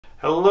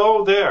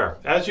Hello there.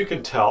 As you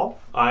can tell,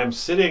 I'm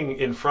sitting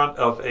in front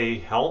of a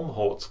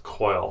Helmholtz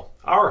coil,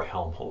 our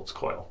Helmholtz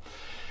coil.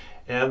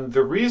 And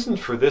the reason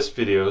for this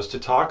video is to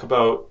talk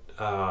about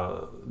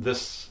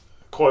this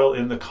coil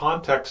in the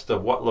context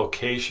of what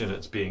location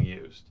it's being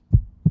used.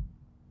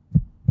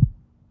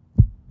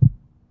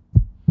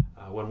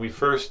 When we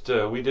first,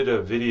 we did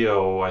a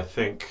video, I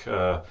think,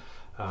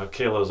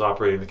 Kayla's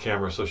operating the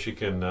camera so she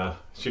can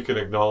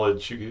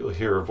acknowledge, you'll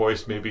hear her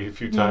voice maybe a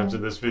few times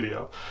in this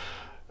video.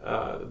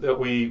 That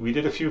we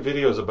did a few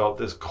videos about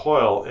this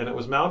coil, and it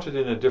was mounted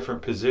in a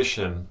different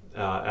position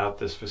at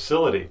this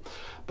facility.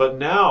 But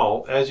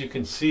now, as you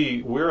can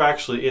see, we're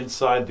actually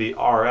inside the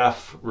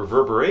RF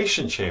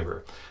reverberation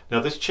chamber.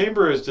 Now this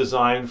chamber is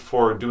designed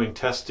for doing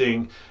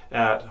testing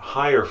at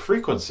higher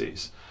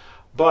frequencies,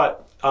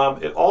 but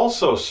it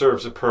also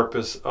serves a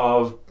purpose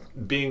of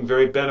being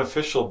very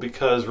beneficial,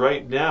 because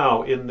right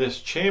now in this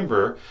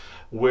chamber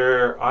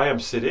where I am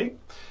sitting,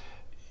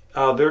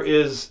 there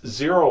is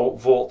 0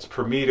 volts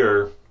per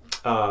meter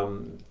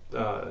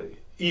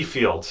E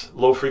field,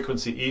 low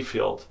frequency E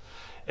field.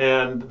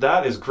 And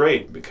that is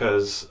great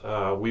because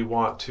we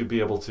want to be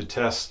able to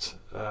test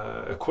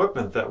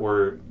equipment that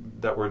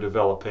we're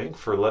developing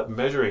for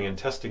measuring and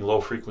testing low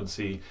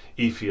frequency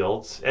E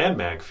fields and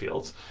mag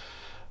fields.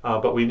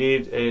 But we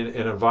need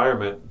an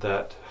environment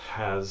that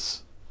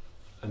has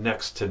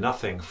next to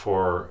nothing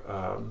for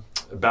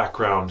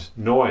background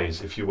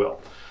noise, if you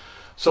will.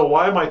 So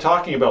why am I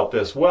talking about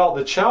this? Well,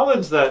 the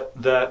challenge that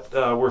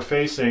we're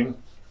facing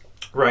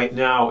right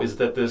now is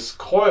that this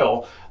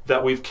coil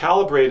that we've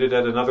calibrated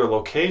at another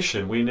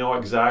location, we know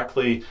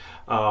exactly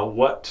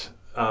what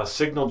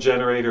signal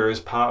generators,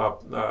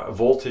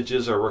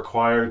 voltages are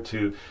required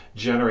to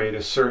generate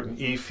a certain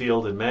E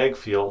field and mag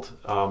field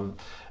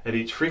at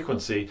each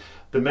frequency.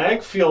 The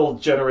mag field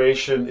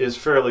generation is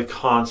fairly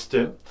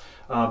constant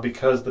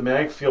because the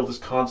mag field is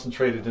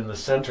concentrated in the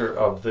center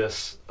of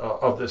this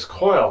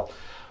coil.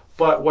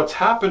 But what's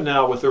happened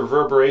now with the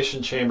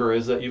reverberation chamber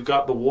is that you've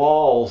got the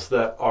walls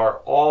that are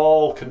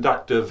all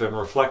conductive and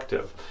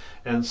reflective.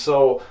 And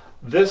so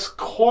this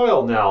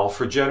coil now,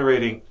 for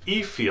generating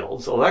E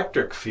fields,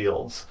 electric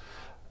fields,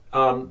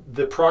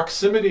 the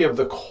proximity of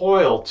the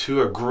coil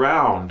to a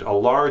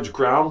large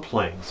ground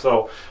plane.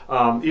 So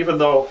even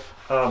though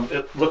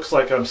it looks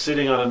like I'm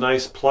sitting on a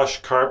nice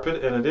plush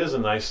carpet, and it is a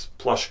nice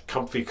plush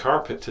comfy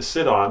carpet to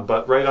sit on,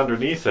 but right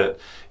underneath it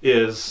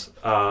is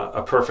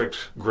a perfect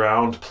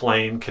ground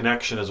plane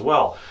connection as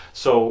well.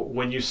 So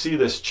when you see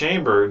this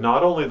chamber,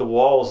 not only the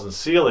walls and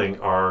ceiling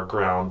are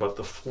ground, but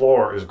the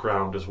floor is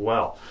ground as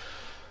well.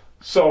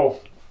 So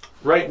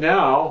right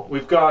now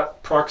we've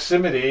got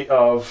proximity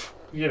of,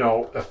 you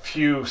know, a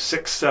few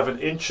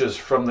 6-7 inches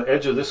from the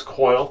edge of this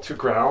coil to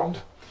ground.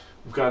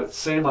 We've got it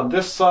same on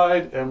this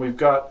side, and we've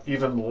got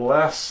even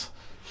less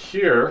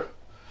here.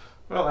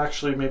 Well,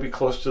 actually maybe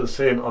close to the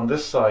same on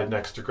this side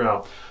next to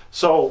ground.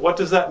 So what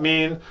does that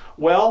mean?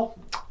 Well,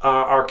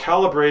 our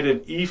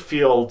calibrated E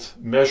field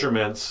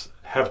measurements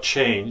have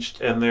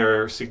changed, and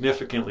they're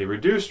significantly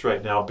reduced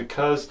right now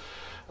because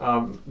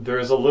there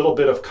is a little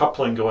bit of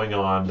coupling going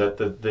on, that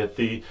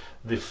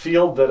the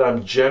field that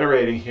I'm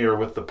generating here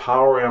with the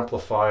power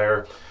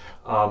amplifier,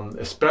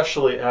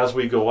 especially as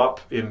we go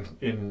up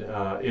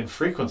in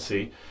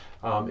frequency,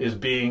 is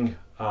being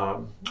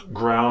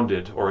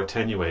grounded or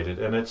attenuated,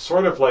 and it's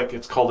sort of like,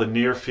 it's called a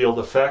near field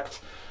effect.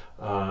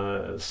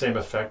 Same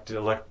effect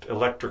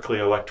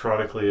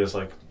electronically as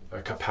like a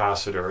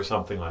capacitor or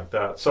something like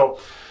that. So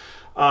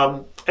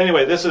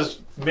anyway, this is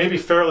maybe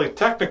fairly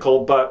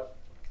technical, but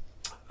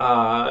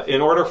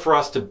in order for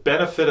us to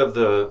benefit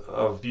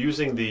of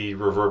using the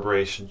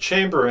reverberation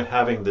chamber and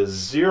having the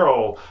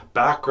zero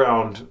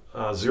background,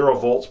 0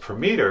 volts per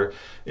meter,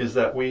 is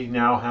that we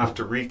now have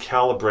to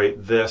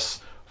recalibrate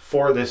this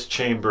for this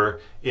chamber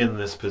in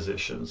this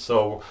position.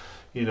 So,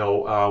 you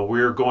know,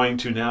 we're going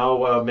to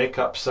now make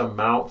up some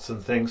mounts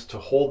and things to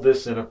hold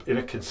this in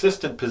a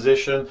consistent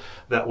position,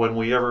 that when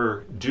we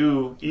ever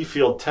do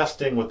E-field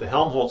testing with the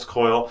Helmholtz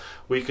coil,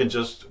 we can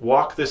just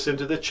walk this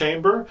into the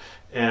chamber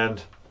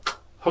and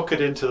hook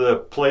it into the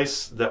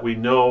place that we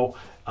know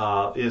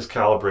is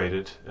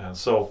calibrated. And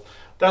so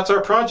that's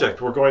our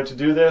project. We're going to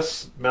do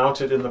this,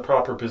 mount it in the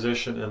proper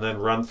position, and then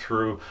run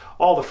through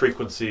all the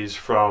frequencies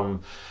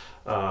from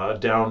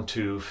down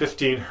to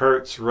 15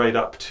 hertz right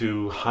up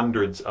to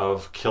hundreds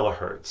of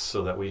kilohertz,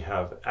 so that we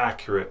have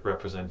accurate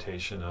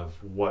representation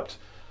of what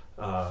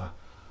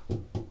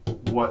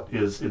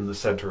is in the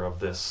center of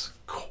this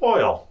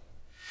coil.